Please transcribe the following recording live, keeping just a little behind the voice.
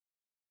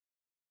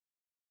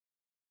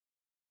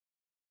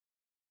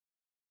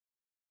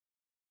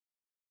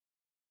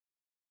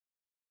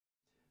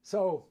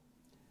So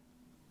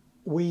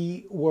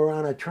we were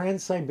on a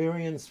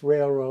Trans-Siberian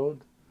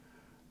Railroad.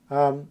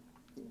 Um,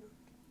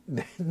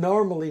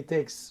 normally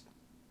takes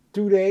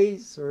 2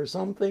 days or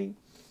something.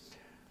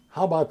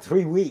 How about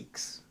 3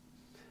 weeks?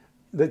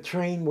 The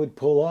train would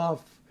pull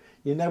off.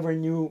 You never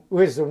knew. It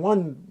was a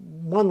one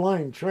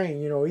line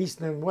train, you know,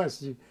 east and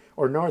west,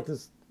 or north and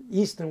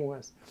east and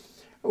west.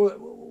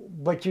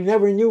 But you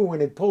never knew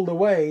when it pulled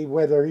away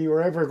whether you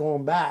were ever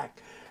going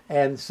back.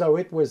 And so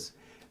it was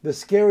the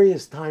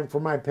scariest time for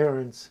my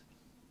parents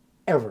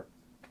ever.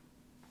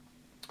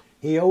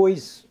 They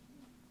always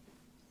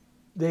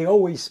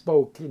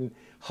spoke in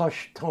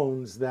hushed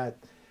tones that,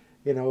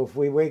 you know, if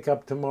we wake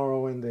up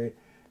tomorrow and the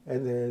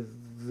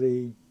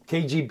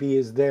KGB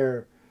is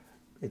there,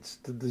 it's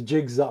the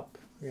jig's up,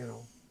 you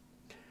know.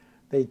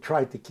 They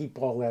tried to keep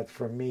all that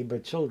from me,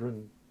 but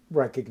children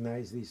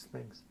recognize these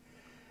things.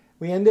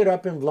 We ended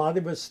up in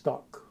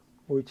Vladivostok,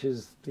 which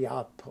is the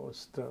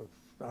outpost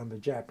on the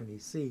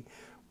Japanese Sea.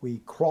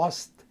 We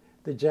crossed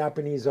the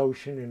Japanese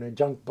Ocean in a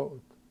junk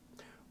boat,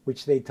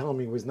 which they tell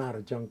me was not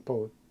a junk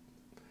boat.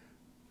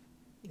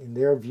 In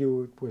their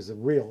view, it was a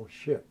real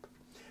ship.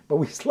 But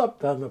we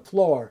slept on the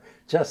floor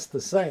just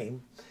the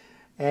same,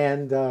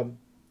 and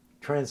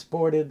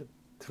transported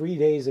 3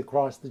 days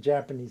across the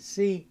Japanese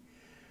Sea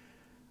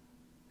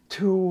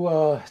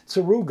to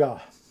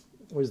Tsuruga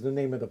was the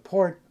name of the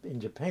port in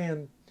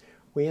Japan.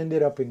 We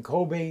ended up in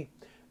Kobe.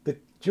 The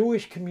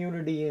Jewish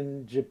community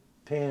in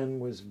Japan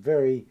was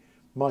very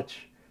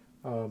much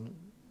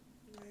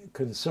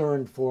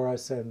concerned for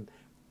us, and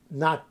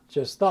not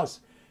just us.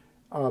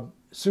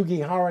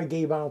 Sugihara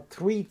gave out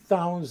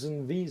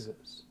 3,000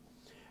 visas.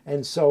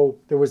 And so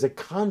there was a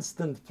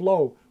constant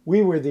flow.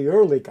 We were the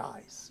early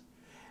guys.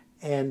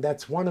 And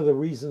that's one of the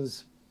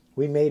reasons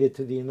we made it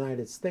to the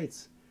United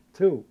States,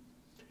 too.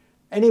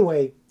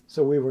 Anyway,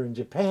 so we were in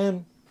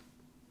Japan,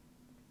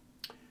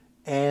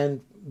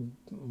 and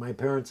my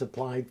parents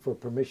applied for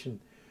permission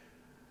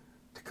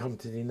to come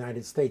to the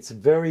United States.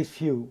 Very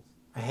few,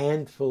 a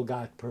handful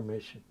got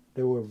permission.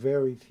 There were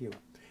very few.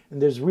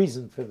 And there's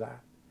reason for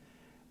that.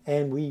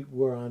 And we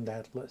were on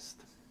that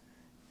list.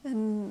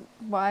 And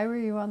why were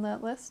you on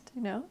that list, do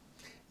you know?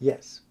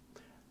 Yes.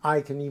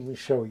 I can even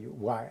show you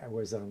why I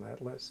was on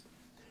that list.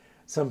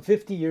 Some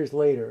 50 years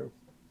later,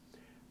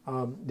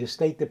 the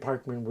State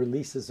Department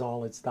releases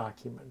all its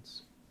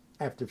documents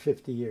after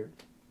 50 years.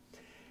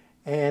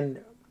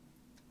 And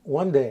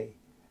one day,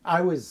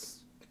 I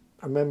was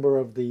a member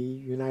of the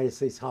United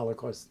States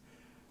Holocaust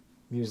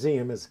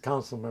Museum. As a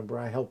council member,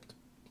 I helped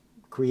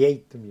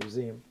create the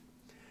museum.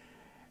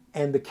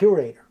 And the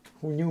curator,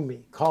 who knew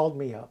me, called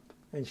me up,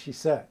 and she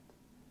said,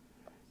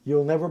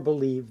 "You'll never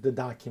believe the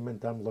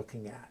document I'm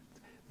looking at.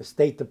 The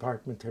State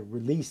Department had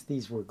released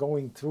these. We're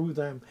going through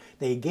them.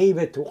 They gave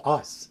it to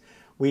us.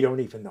 We don't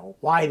even know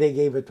why they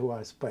gave it to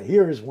us, but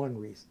here is one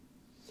reason."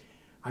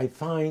 I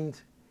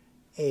find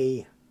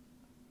an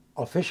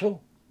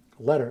official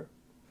letter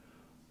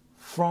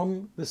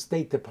from the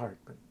State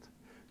Department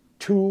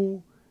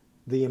to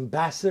the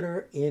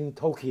ambassador in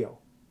Tokyo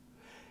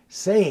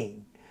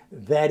saying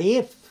that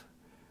if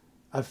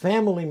a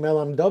family,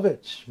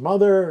 Melamdovich,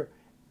 mother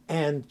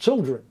and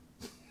children,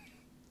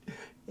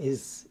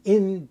 is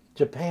in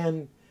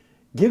Japan,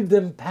 give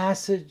them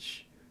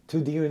passage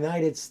to the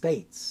United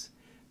States.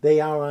 They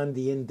are on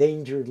the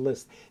endangered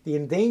list. The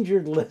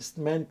endangered list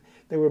meant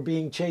they were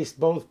being chased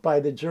both by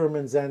the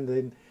Germans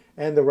and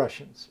the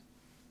Russians.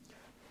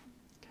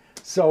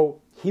 So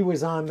he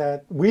was on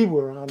that, we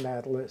were on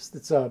that list.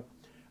 It's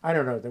I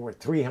don't know, there were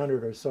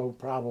 300 or so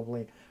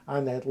probably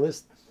on that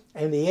list.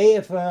 And the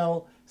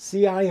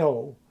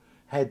AFL-CIO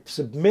had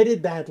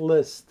submitted that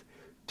list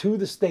to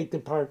the State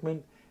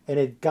Department, and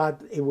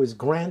it was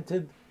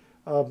granted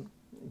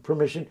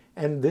permission,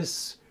 and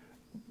this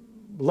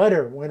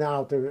letter went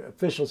out, the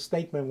official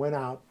statement went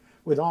out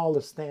with all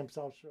the stamps.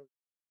 I'll show you.